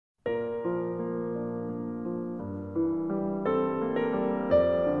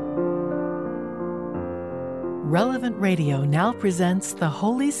Relevant Radio now presents the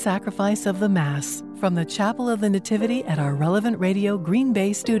Holy Sacrifice of the Mass from the Chapel of the Nativity at our Relevant Radio Green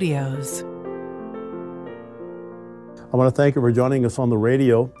Bay studios. I want to thank you for joining us on the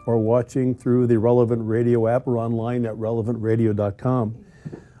radio or watching through the Relevant Radio app or online at relevantradio.com.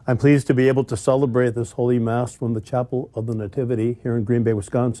 I'm pleased to be able to celebrate this Holy Mass from the Chapel of the Nativity here in Green Bay,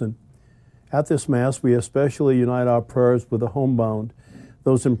 Wisconsin. At this Mass, we especially unite our prayers with the homebound,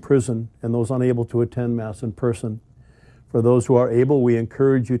 those in prison, and those unable to attend Mass in person. For those who are able, we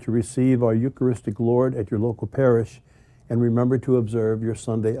encourage you to receive our Eucharistic Lord at your local parish and remember to observe your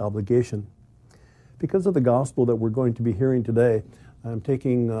Sunday obligation. Because of the gospel that we're going to be hearing today, I'm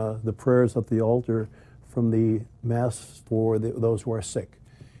taking the prayers at the altar from the Mass for those who are sick.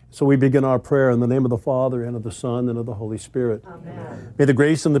 So we begin our prayer in the name of the Father, and of the Son, and of the Holy Spirit. Amen. May the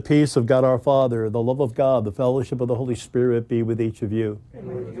grace and the peace of God our Father, the love of God, the fellowship of the Holy Spirit be with each of you.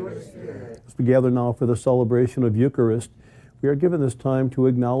 And with your spirit. As we gather now for the celebration of Eucharist, we are given this time to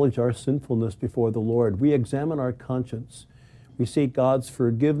acknowledge our sinfulness before the Lord. We examine our conscience. We seek God's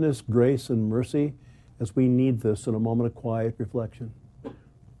forgiveness, grace, and mercy as we need this in a moment of quiet reflection.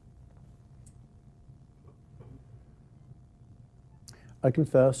 I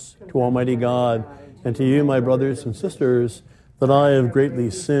confess to Almighty God and to you, my brothers and sisters, that I have greatly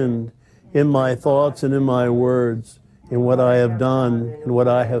sinned in my thoughts and in my words, in what I have done and what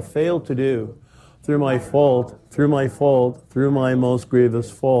I have failed to do, through my most grievous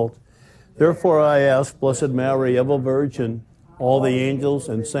fault. Therefore I ask Blessed Mary, ever Virgin, all the angels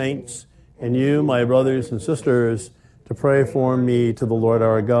and saints, and you, my brothers and sisters, to pray for me to the Lord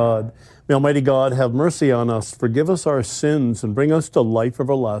our God. May Almighty God have mercy on us, forgive us our sins, and bring us to life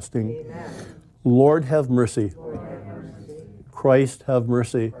everlasting. Amen. Lord, have mercy. Lord, have mercy. Christ, have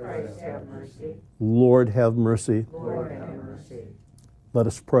mercy. Christ, have mercy. Lord, have mercy. Lord, have mercy. Let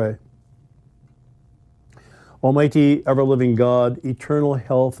us pray. Almighty, ever-living God, eternal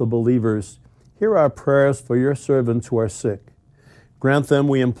health of believers, hear our prayers for your servants who are sick. Grant them,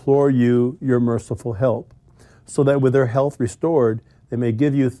 we implore you, your merciful help, so that with their health restored, they may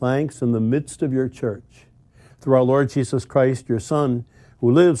give you thanks in the midst of your church. Through our Lord Jesus Christ, your Son, who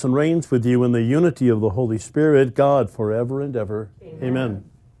lives and reigns with you in the unity of the Holy Spirit, God, forever and ever. Amen.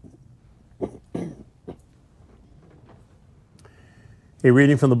 A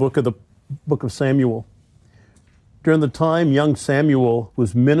reading from the book of Samuel. During the time young Samuel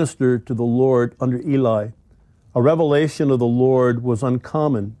was ministered to the Lord under Eli, a revelation of the Lord was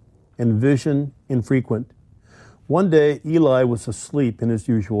uncommon and vision infrequent. One day, Eli was asleep in his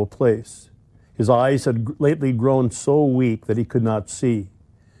usual place. His eyes had lately grown so weak that he could not see.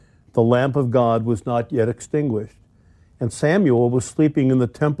 The lamp of God was not yet extinguished, and Samuel was sleeping in the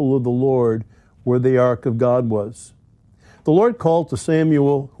temple of the Lord where the ark of God was. The Lord called to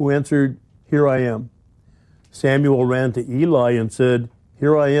Samuel, who answered, "Here I am." Samuel ran to Eli and said,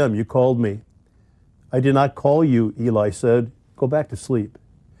 "Here I am, you called me." "I did not call you," Eli said. "Go back to sleep."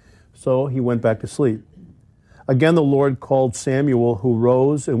 So he went back to sleep. Again the Lord called Samuel, who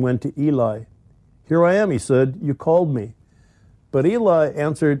rose and went to Eli. "Here I am," he said. "You called me." But Eli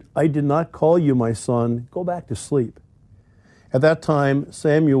answered, "I did not call you, my son. Go back to sleep." At that time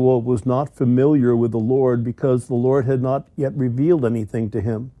Samuel was not familiar with the Lord because the Lord had not yet revealed anything to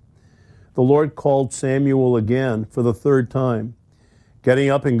him. The Lord called Samuel again for the third time. Getting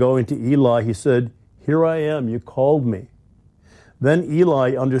up and going to Eli, he said, "Here I am, you called me." Then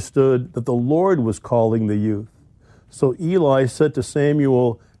Eli understood that the Lord was calling the youth. So Eli said to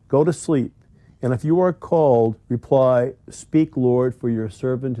Samuel, "Go to sleep, and if you are called, reply, 'Speak, Lord, for your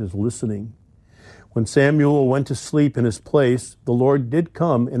servant is listening.'" When Samuel went to sleep in his place, the Lord did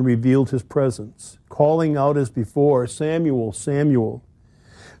come and revealed his presence, calling out as before, "Samuel, Samuel."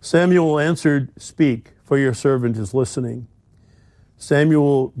 Samuel answered, "Speak, for your servant is listening."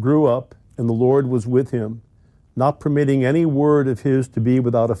 Samuel grew up, and the Lord was with him, not permitting any word of his to be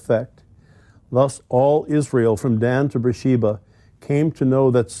without effect. Thus all Israel from Dan to Beersheba came to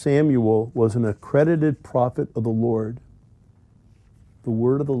know that Samuel was an accredited prophet of the Lord. The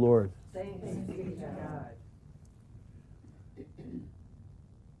word of the Lord. Thanks be to God.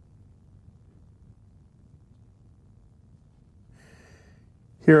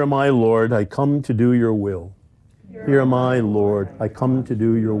 Here am I, Lord, I come to do your will. Here am I, Lord, I come to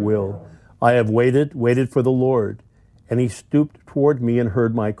do your will. I have waited for the Lord, and he stooped toward me and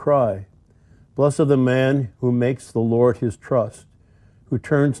heard my cry. Blessed the man who makes the Lord his trust, who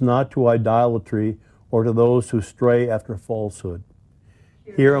turns not to idolatry or to those who stray after falsehood.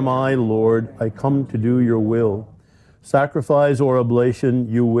 Here am I, Lord, I come to do your will. Sacrifice or oblation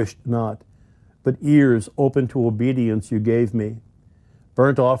you wished not, but ears open to obedience you gave me.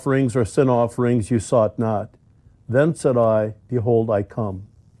 Burnt offerings or sin offerings you sought not. Then said I, Behold, I come.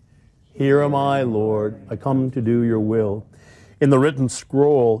 Here am I, Lord, I come to do your will. In the written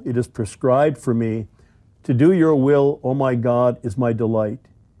scroll it is prescribed for me, to do your will, O my God, is my delight,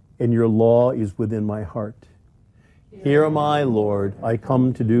 and your law is within my heart. Here am I, Lord, I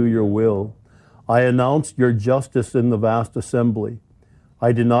come to do your will. I announced your justice in the vast assembly.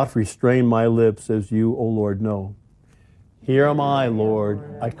 I did not restrain my lips, as you, O Lord, know. Here am I,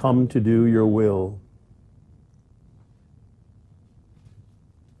 Lord, I come to do your will.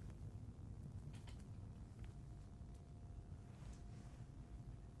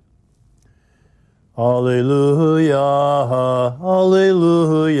 Hallelujah,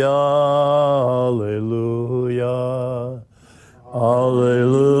 hallelujah, hallelujah,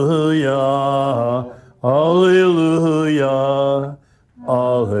 hallelujah, hallelujah,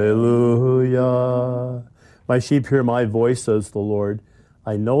 hallelujah. My sheep hear my voice, says the Lord.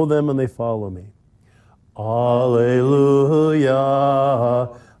 I know them and they follow me. Hallelujah,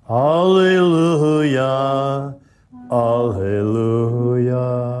 hallelujah,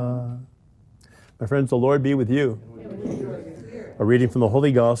 hallelujah. My friends, the Lord be with you. A reading from the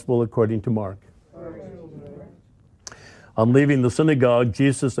Holy Gospel according to Mark. On leaving the synagogue,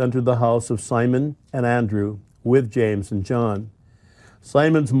 Jesus entered the house of Simon and Andrew with James and John.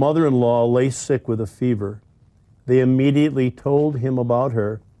 Simon's mother-in-law lay sick with a fever. They immediately told him about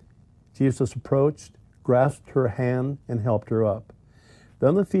her. Jesus approached, grasped her hand, and helped her up.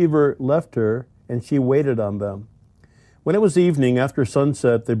 Then the fever left her, and she waited on them. When it was evening, after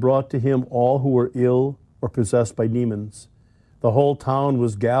sunset, they brought to him all who were ill or possessed by demons. The whole town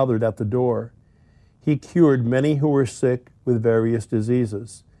was gathered at the door. He cured many who were sick with various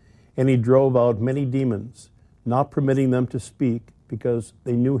diseases, and he drove out many demons, not permitting them to speak because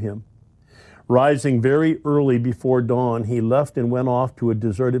they knew him. Rising very early before dawn, he left and went off to a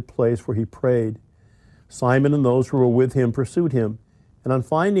deserted place where he prayed. Simon and those who were with him pursued him, and on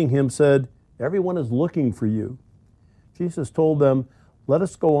finding him said, "Everyone is looking for you." Jesus told them, "Let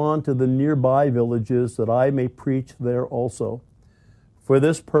us go on to the nearby villages that I may preach there also. For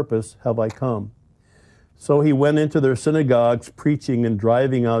this purpose have I come." So he went into their synagogues, preaching and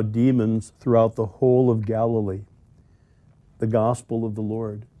driving out demons throughout the whole of Galilee. The Gospel of the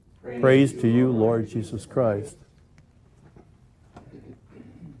Lord. Praise to you, Lord Jesus Christ.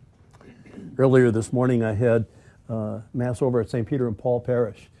 Earlier this morning I had Mass over at St. Peter and Paul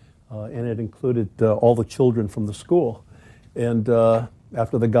Parish, and it included all the children from the school. And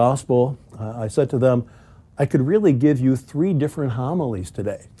after the Gospel, I said to them, I could really give you 3 different homilies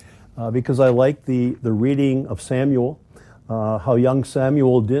today, because I like the reading of Samuel, how young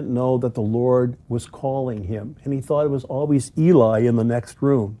Samuel didn't know that the Lord was calling him, and he thought it was always Eli in the next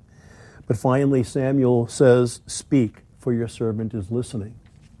room. But finally Samuel says, "Speak, for your servant is listening."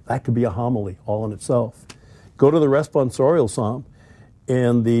 That could be a homily all in itself. Go to the responsorial psalm,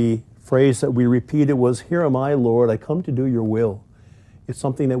 and the phrase that we repeated was, "Here am I, Lord, I come to do your will." It's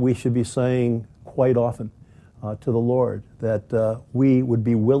something that we should be saying quite often to the Lord, that we would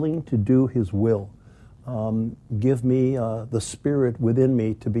be willing to do his will. Give me the Spirit within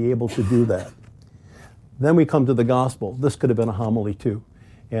me to be able to do that. Then we come to the Gospel. This could have been a homily too,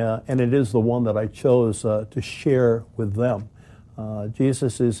 and it is the one that I chose to share with them.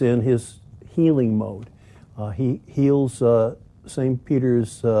 Jesus is in his healing mode. He heals St.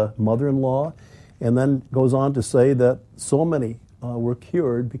 Peter's mother-in-law, and then goes on to say that so many were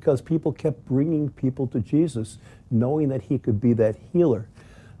cured because people kept bringing people to Jesus, knowing that he could be that healer.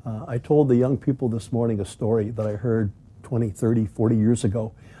 I told the young people this morning a story that I heard 20, 30, 40 years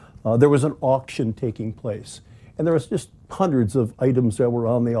ago. There was an auction taking place, and there was just hundreds of items that were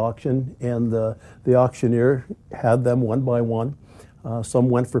on the auction, and the auctioneer had them one by one. Some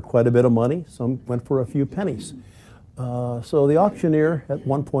went for quite a bit of money, some went for a few pennies. So the auctioneer at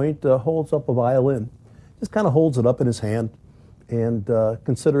one point holds up a violin, just kind of holds it up in his hand, and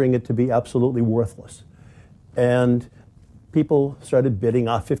considering it to be absolutely worthless. And people started bidding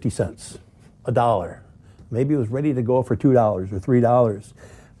 50 cents, $1. Maybe it was ready to go for $2 or $3.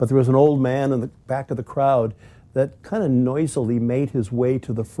 But there was an old man in the back of the crowd that kind of noisily made his way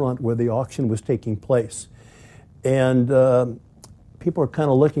to the front where the auction was taking place. And people are kind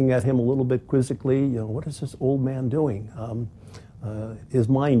of looking at him a little bit quizzically. What is this old man doing? His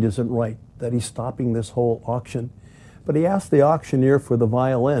mind isn't right, that he's stopping this whole auction. But he asked the auctioneer for the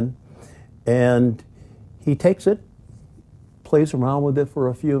violin, and he takes it, plays around with it for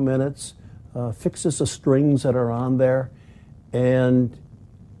a few minutes, fixes the strings that are on there, and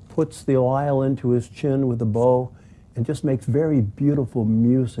puts the violin to his chin with a bow, and just makes very beautiful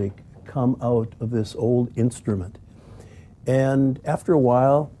music come out of this old instrument. And after a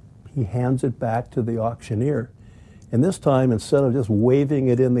while, he hands it back to the auctioneer. And this time, instead of just waving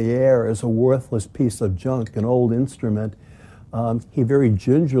it in the air as a worthless piece of junk, an old instrument, he very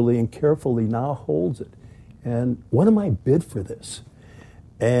gingerly and carefully now holds it. And what am I bid for this?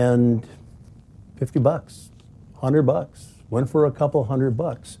 And $50, $100, went for a couple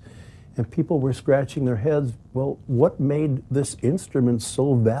 $100. And people were scratching their heads, well, what made this instrument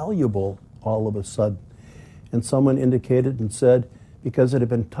so valuable all of a sudden? And someone indicated and said, because it had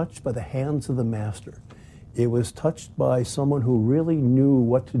been touched by the hands of the master. It was touched by someone who really knew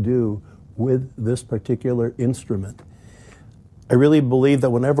what to do with this particular instrument. I really believe that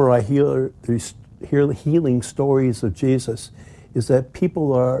whenever I hear healing stories of Jesus, is that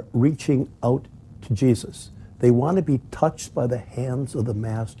people are reaching out to Jesus. They want to be touched by the hands of the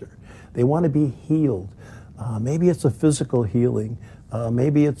master. They want to be healed. Maybe it's a physical healing.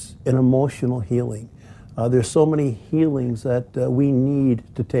 Maybe it's an emotional healing. There's so many healings that we need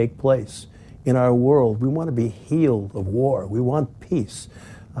to take place in our world. We want to be healed of war. We want peace.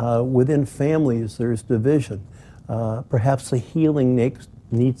 Within families, there's division. Perhaps the healing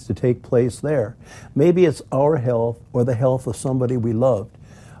needs to take place there. Maybe it's our health or the health of somebody we loved.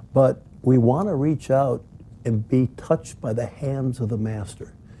 But we want to reach out and be touched by the hands of the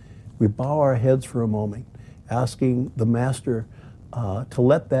Master. We bow our heads for a moment, asking the Master to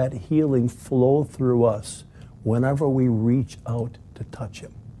let that healing flow through us whenever we reach out to touch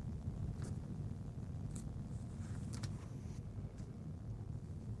Him.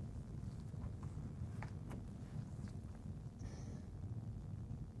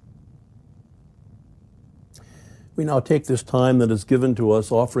 We now take this time that is given to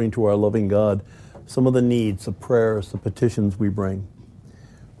us, offering to our loving God some of the needs, the prayers, the petitions we bring.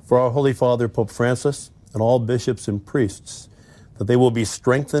 For our Holy Father, Pope Francis, and all bishops and priests, that they will be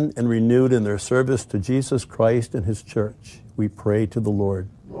strengthened and renewed in their service to Jesus Christ and His Church, we pray to the Lord.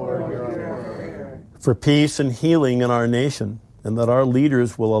 Lord, hear our prayer. For peace and healing in our nation, and that our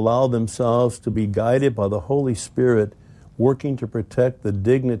leaders will allow themselves to be guided by the Holy Spirit, working to protect the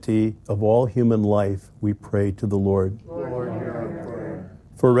dignity of all human life, we pray to the Lord. Lord, hear our prayer.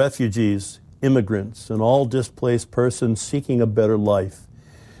 For refugees, immigrants, and all displaced persons seeking a better life,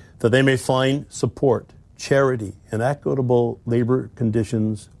 that they may find support, charity, and equitable labor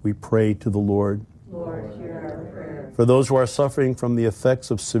conditions, we pray to the Lord. Lord, hear our prayer. For those who are suffering from the effects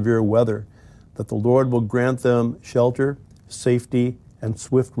of severe weather, that the Lord will grant them shelter, safety, and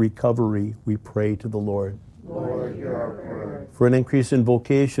swift recovery, we pray to the Lord. Lord, hear our prayer. For an increase in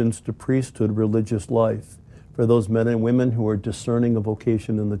vocations to priesthood, religious life, for those men and women who are discerning a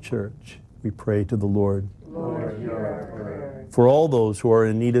vocation in the church, we pray to the Lord. Lord, hear our prayer. For all those who are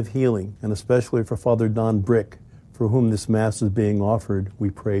in need of healing, and especially for Father Don Brick, for whom this Mass is being offered, we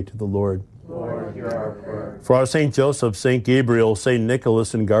pray to the Lord. Lord, hear our prayer. For our St. Joseph, St. Gabriel, St.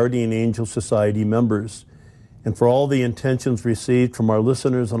 Nicholas, and Guardian Angel Society members, and for all the intentions received from our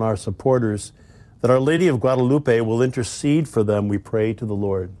listeners and our supporters, that Our Lady of Guadalupe will intercede for them, we pray to the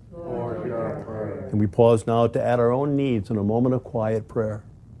Lord. Lord, hear our prayer. And we pause now to add our own needs in a moment of quiet prayer.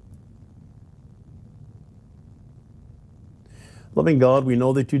 Loving God, we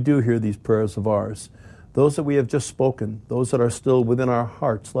know that you do hear these prayers of ours, those that we have just spoken, those that are still within our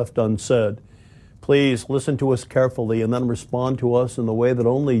hearts left unsaid. Please listen to us carefully and then respond to us in the way that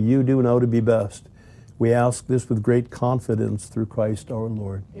only you do know to be best. We ask this with great confidence through Christ our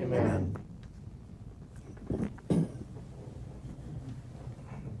Lord. Amen.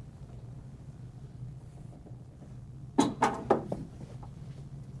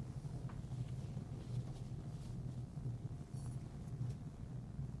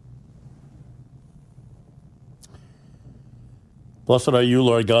 Blessed are you,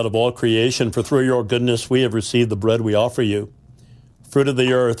 Lord God of all creation, for through your goodness we have received the bread we offer you, fruit of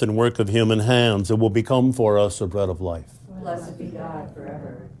the earth and work of human hands. It will become for us a bread of life. Blessed be God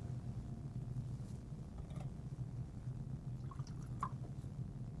forever.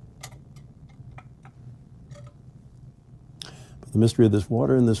 By the mystery of this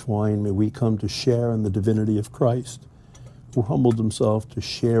water and this wine, may we come to share in the divinity of Christ, who humbled himself to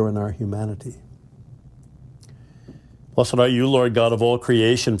share in our humanity. Blessed are you, Lord God of all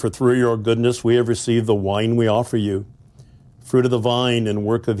creation, for through your goodness we have received the wine we offer you, fruit of the vine and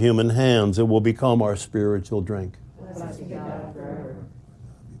work of human hands. It will become our spiritual drink. Blessed be God forever.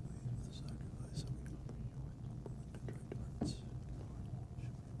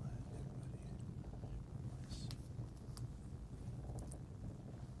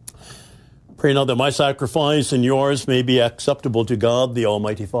 Pray now that my sacrifice and yours may be acceptable to God, the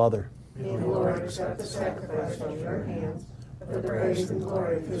Almighty Father. May the Lord accept the sacrifice from your hands for the praise and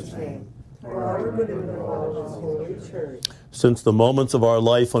glory of his name, for our good and the all of his holy church. Since the moments of our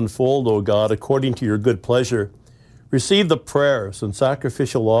life unfold, O God, according to your good pleasure, Receive the prayers and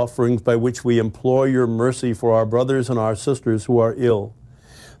sacrificial offerings by which we implore your mercy for our brothers and our sisters who are ill,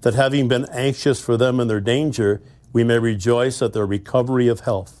 that having been anxious for them in their danger, we may rejoice at their recovery of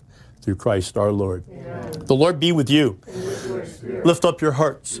health. Through Christ our Lord. Amen. The Lord be with you. And with your spirit. Lift up your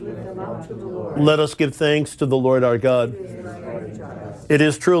hearts. Lift them up to the Lord. Let us give thanks to the Lord our God. It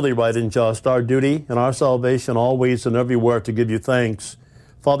is truly right and just, our duty and our salvation always and everywhere to give you thanks.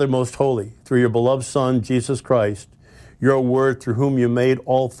 Father most holy, through your beloved Son, Jesus Christ, your word through whom you made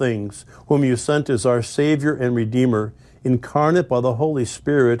all things, whom you sent as our Savior and Redeemer, incarnate by the Holy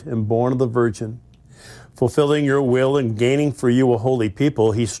Spirit and born of the Virgin. Fulfilling your will and gaining for you a holy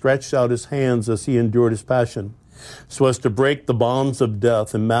people, he stretched out his hands as he endured his passion, so as to break the bonds of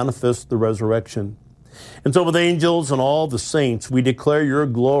death and manifest the resurrection. And so with angels and all the saints, we declare your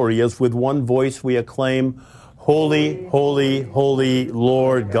glory as with one voice we acclaim, Holy, holy, holy,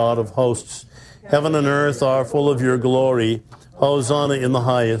 Lord God of hosts. Heaven and earth are full of your glory. Hosanna in the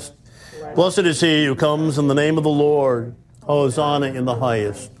highest. Blessed is he who comes in the name of the Lord. Hosanna in the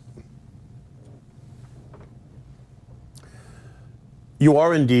highest. You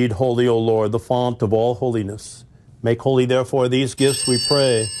are indeed holy, O Lord, the fount of all holiness. Make holy, therefore, these gifts, we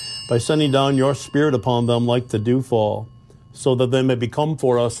pray, by sending down your Spirit upon them like the dewfall, so that they may become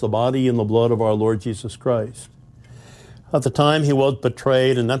for us the body and the blood of our Lord Jesus Christ. At the time he was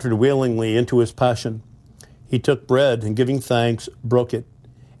betrayed and entered willingly into his passion, he took bread and, giving thanks, broke it,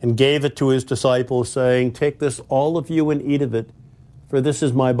 and gave it to his disciples, saying, Take this, all of you, and eat of it, for this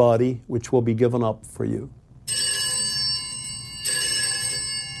is my body, which will be given up for you.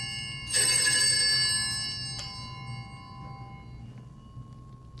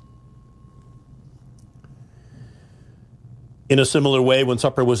 In a similar way, when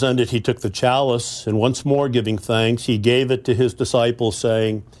supper was ended, he took the chalice, and once more giving thanks, he gave it to his disciples,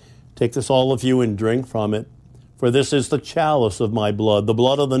 saying, Take this, all of you, and drink from it, for this is the chalice of my blood, the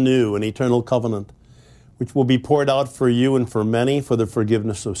blood of the new and eternal covenant, which will be poured out for you and for many for the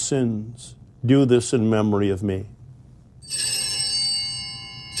forgiveness of sins. Do this in memory of me.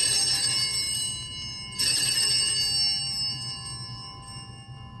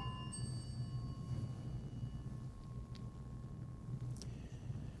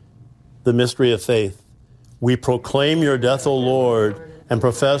 The mystery of faith. We proclaim your death, O Lord, and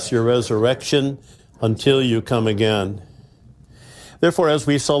profess your resurrection until you come again. Therefore, as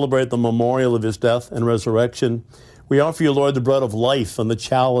we celebrate the memorial of his death and resurrection, we offer you, Lord, the bread of life and the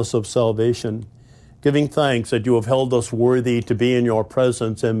chalice of salvation, giving thanks that you have held us worthy to be in your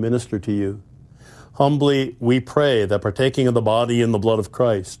presence and minister to you. Humbly, we pray that partaking of the body and the blood of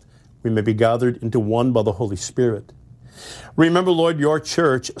Christ, we may be gathered into one by the Holy Spirit. Remember, Lord, your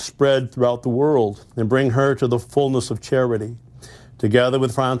church spread throughout the world and bring her to the fullness of charity. Together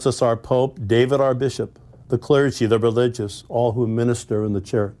with Francis, our Pope, David, our Bishop, the clergy, the religious, all who minister in the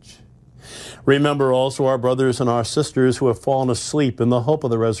church. Remember also our brothers and our sisters who have fallen asleep in the hope of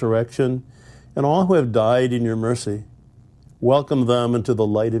the resurrection, and all who have died in your mercy. Welcome them into the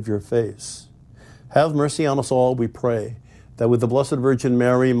light of your face. Have mercy on us all, we pray, that with the Blessed Virgin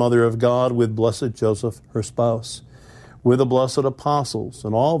Mary, Mother of God, with Blessed Joseph, her spouse, with the blessed apostles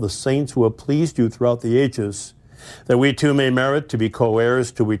and all the saints who have pleased you throughout the ages, that we too may merit to be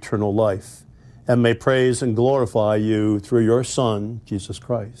co-heirs to eternal life, and may praise and glorify you through your Son, Jesus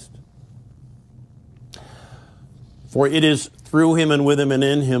Christ. For it is through him and with him and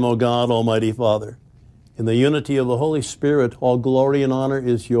in him, O God, Almighty Father, in the unity of the Holy Spirit, all glory and honor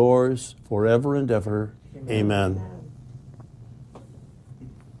is yours forever and ever. Amen.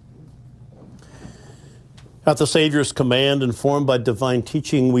 At the Savior's command, informed by divine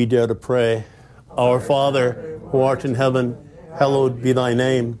teaching, we dare to pray. Our Father, who art in heaven, hallowed be thy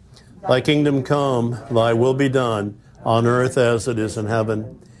name. Thy kingdom come, thy will be done, on earth as it is in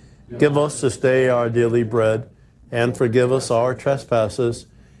heaven. Give us this day our daily bread, and forgive us our trespasses,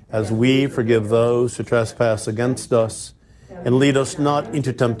 as we forgive those who trespass against us. And lead us not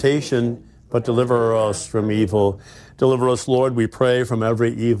into temptation, but deliver us from evil. Deliver us, Lord, we pray, from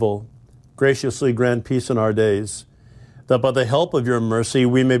every evil. Graciously grant peace in our days, that by the help of your mercy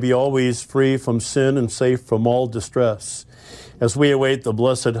we may be always free from sin and safe from all distress, as we await the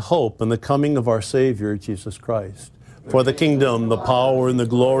blessed hope and the coming of our Savior, Jesus Christ. For the kingdom, the power, and the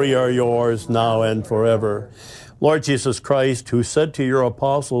glory are yours, now and forever. Lord Jesus Christ, who said to your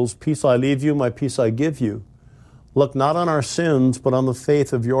apostles, Peace I leave you, my peace I give you, look not on our sins, but on the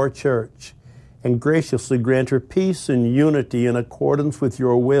faith of your church, and graciously grant her peace and unity in accordance with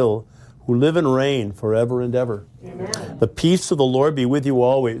your will, who live and reign forever and ever. Amen. The peace of the Lord be with you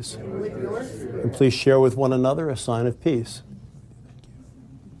always. And with your spirit. And please share with one another a sign of peace.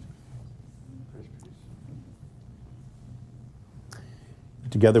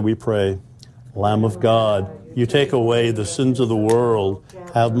 Together we pray. Lamb of God, you take away the sins of the world.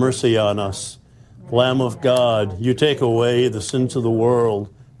 Have mercy on us. Lamb of God, you take away the sins of the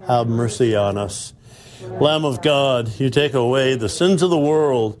world. Have mercy on us. Lamb of God, you take away the sins of the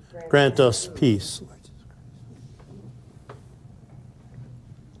world. Grant us peace.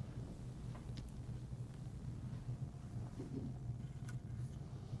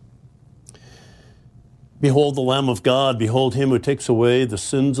 Behold the Lamb of God. Behold him who takes away the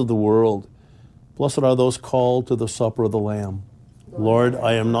sins of the world. Blessed are those called to the supper of the Lamb. Lord,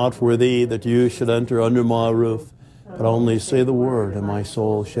 I am not worthy that you should enter under my roof, but only say the word, and my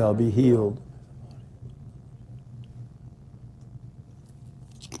soul shall be healed.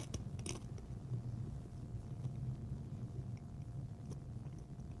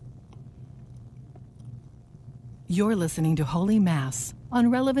 You're listening to Holy Mass on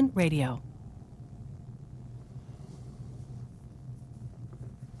Relevant Radio.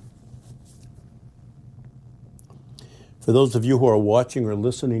 For those of you who are watching or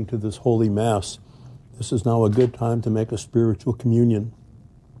listening to this Holy Mass, this is now a good time to make a spiritual communion.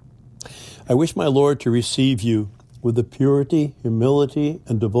 I wish my Lord to receive you with the purity, humility,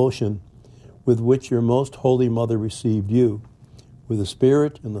 and devotion with which your most holy Mother received you, with the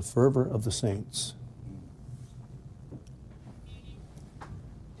spirit and the fervor of the saints.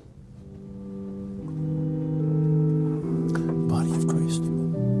 Body of Christ. The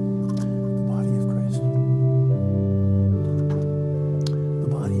body of Christ. The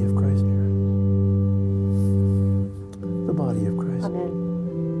body of Christ here. The body of Christ. Amen.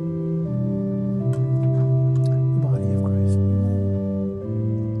 The body of Christ.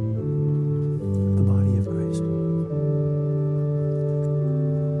 The body of Christ.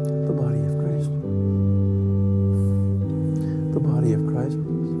 The body of Christ. The body of Christ. The body of Christ.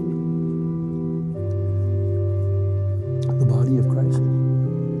 The body of Christ.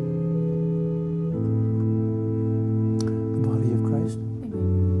 The body of Christ.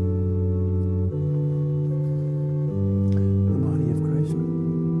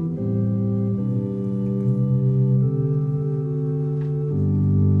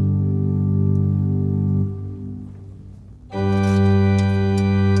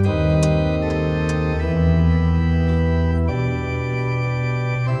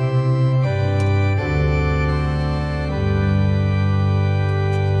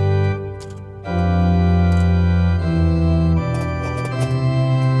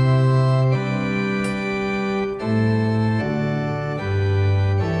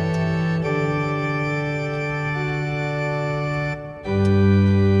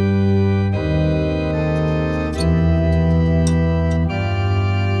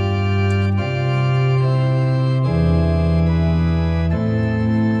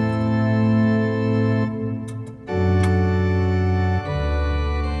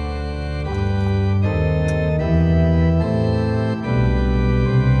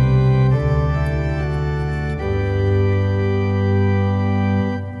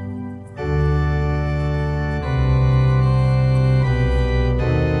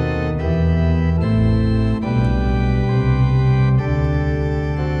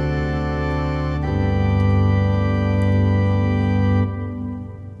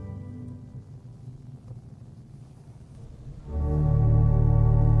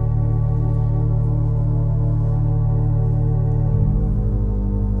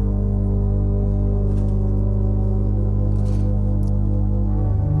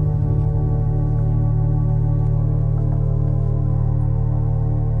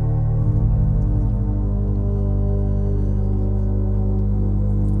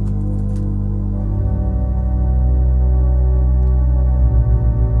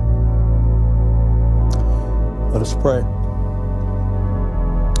 Let us pray.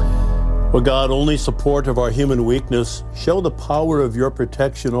 O God, only support of our human weakness, show the power of your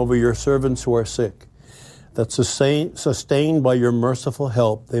protection over your servants who are sick, that sustained by your merciful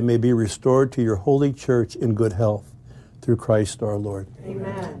help, they may be restored to your holy church in good health, through Christ our Lord.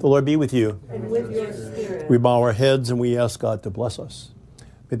 Amen. The Lord be with you. And with your spirit. We bow our heads and we ask God to bless us.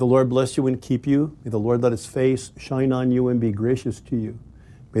 May the Lord bless you and keep you. May the Lord let his face shine on you and be gracious to you.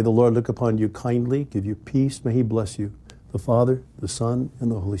 May the Lord look upon you kindly, give you peace. May he bless you, the Father, the Son,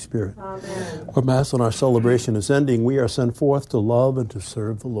 and the Holy Spirit. Amen. Our Mass and our celebration is ending. We are sent forth to love and to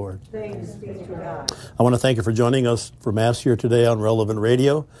serve the Lord. Thanks be to God. I want to thank you for joining us for Mass here today on Relevant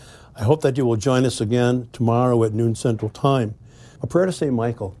Radio. I hope that you will join us again tomorrow at noon Central Time. A prayer to St.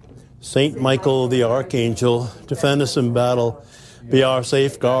 Michael. Saint Michael the Archangel, defend us in battle. Be our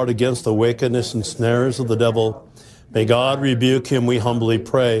safeguard against the wickedness and snares of the devil. May God rebuke him, we humbly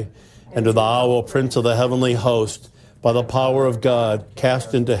pray. And to thou, O Prince of the heavenly host, by the power of God,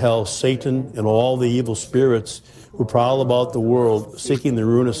 cast into hell Satan and all the evil spirits who prowl about the world, seeking the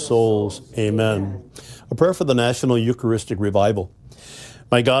ruinous souls. Amen. A prayer for the National Eucharistic Revival.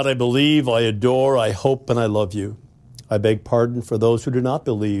 My God, I believe, I adore, I hope, and I love you. I beg pardon for those who do not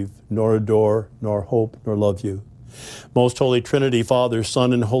believe, nor adore, nor hope, nor love you. Most Holy Trinity, Father,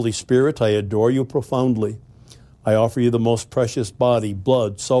 Son, and Holy Spirit, I adore you profoundly. I offer you the most precious body,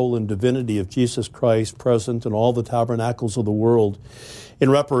 blood, soul, and divinity of Jesus Christ present in all the tabernacles of the world,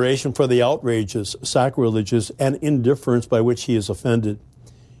 in reparation for the outrages, sacrileges, and indifference by which he is offended.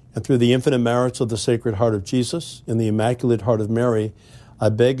 And through the infinite merits of the Sacred Heart of Jesus and the Immaculate Heart of Mary, I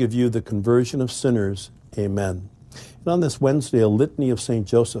beg of you the conversion of sinners. Amen. And on this Wednesday, a litany of St.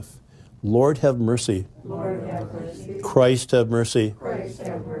 Joseph. Lord, have mercy. Lord, have mercy. Christ, have mercy. Christ,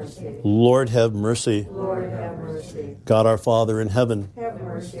 have mercy. Lord, have mercy. Lord, have mercy. God our Father in heaven, Have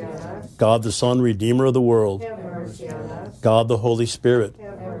mercy on us. God the Son, Redeemer of the world, Have mercy on us. God the Holy Spirit,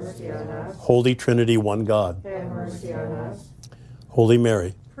 Have mercy on us. Holy Trinity, one God, Have mercy on us. Holy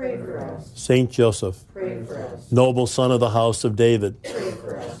Mary, Pray for us. Saint Joseph, Pray for us. noble Son of the house of David, Pray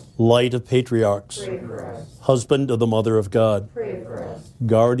for us. Light of patriarchs, Pray for us. Husband of the Mother of God, Pray for us.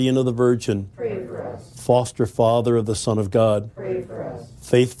 Guardian of the Virgin, Pray for us. Foster Father of the Son of God, Pray for us.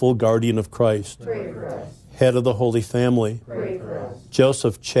 Faithful Guardian of Christ, Pray for us. Head of the Holy Family, Pray for us.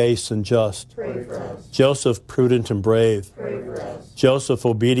 Joseph chaste and just, Pray for us. Joseph prudent and brave, Pray for us. Joseph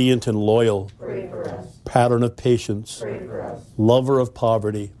obedient and loyal, Pray for us. pattern of patience, Pray for us. lover of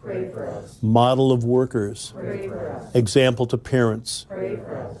poverty, Pray for us. model of workers, Pray for us. example to parents, Pray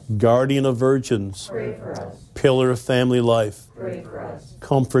for us. guardian of virgins, Pray for us. pillar of family life, Pray for us.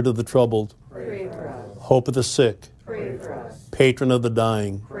 comfort of the troubled, Pray for us. hope of the sick, Pray for us. patron of the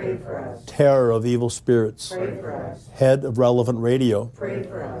dying, Pray for us. terror of evil spirits, Pray for us. head of relevant radio, Pray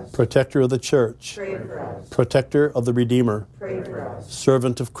for us. protector of the church, Pray for us. protector of the Redeemer, Pray for us.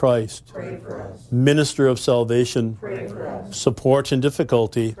 servant of Christ, Pray for us. minister of salvation, Pray for us. support in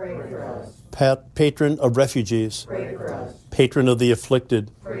difficulty, Pray for us. patron of refugees, Pray for us. patron of the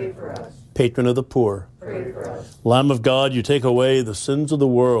afflicted, Pray for us. patron of the poor. Pray for us. Lamb of God, you take away the sins of the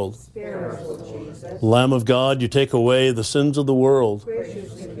world. Spare us, O Jesus. Lamb of God, you take away the sins of the world.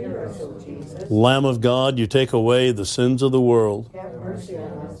 Graciously hear us, O Jesus. Lamb of God, you take away the sins of the world. Have mercy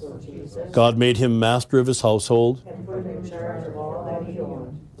on us, O Jesus. God made him master of his household. And put him in charge of all that he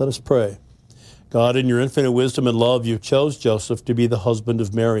owned. Let us pray. God, in your infinite wisdom and love, you chose Joseph to be the husband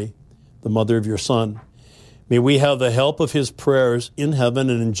of Mary, the mother of your Son. May we have the help of his prayers in heaven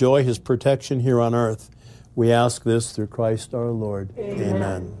and enjoy his protection here on earth. We ask this through Christ our Lord.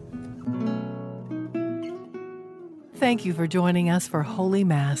 Amen. Thank you for joining us for Holy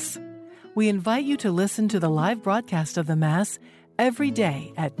Mass. We invite you to listen to the live broadcast of the Mass every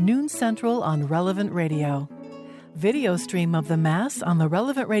day at noon Central on Relevant Radio. Video stream of the Mass on the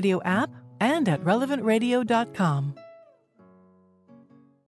Relevant Radio app and at relevantradio.com.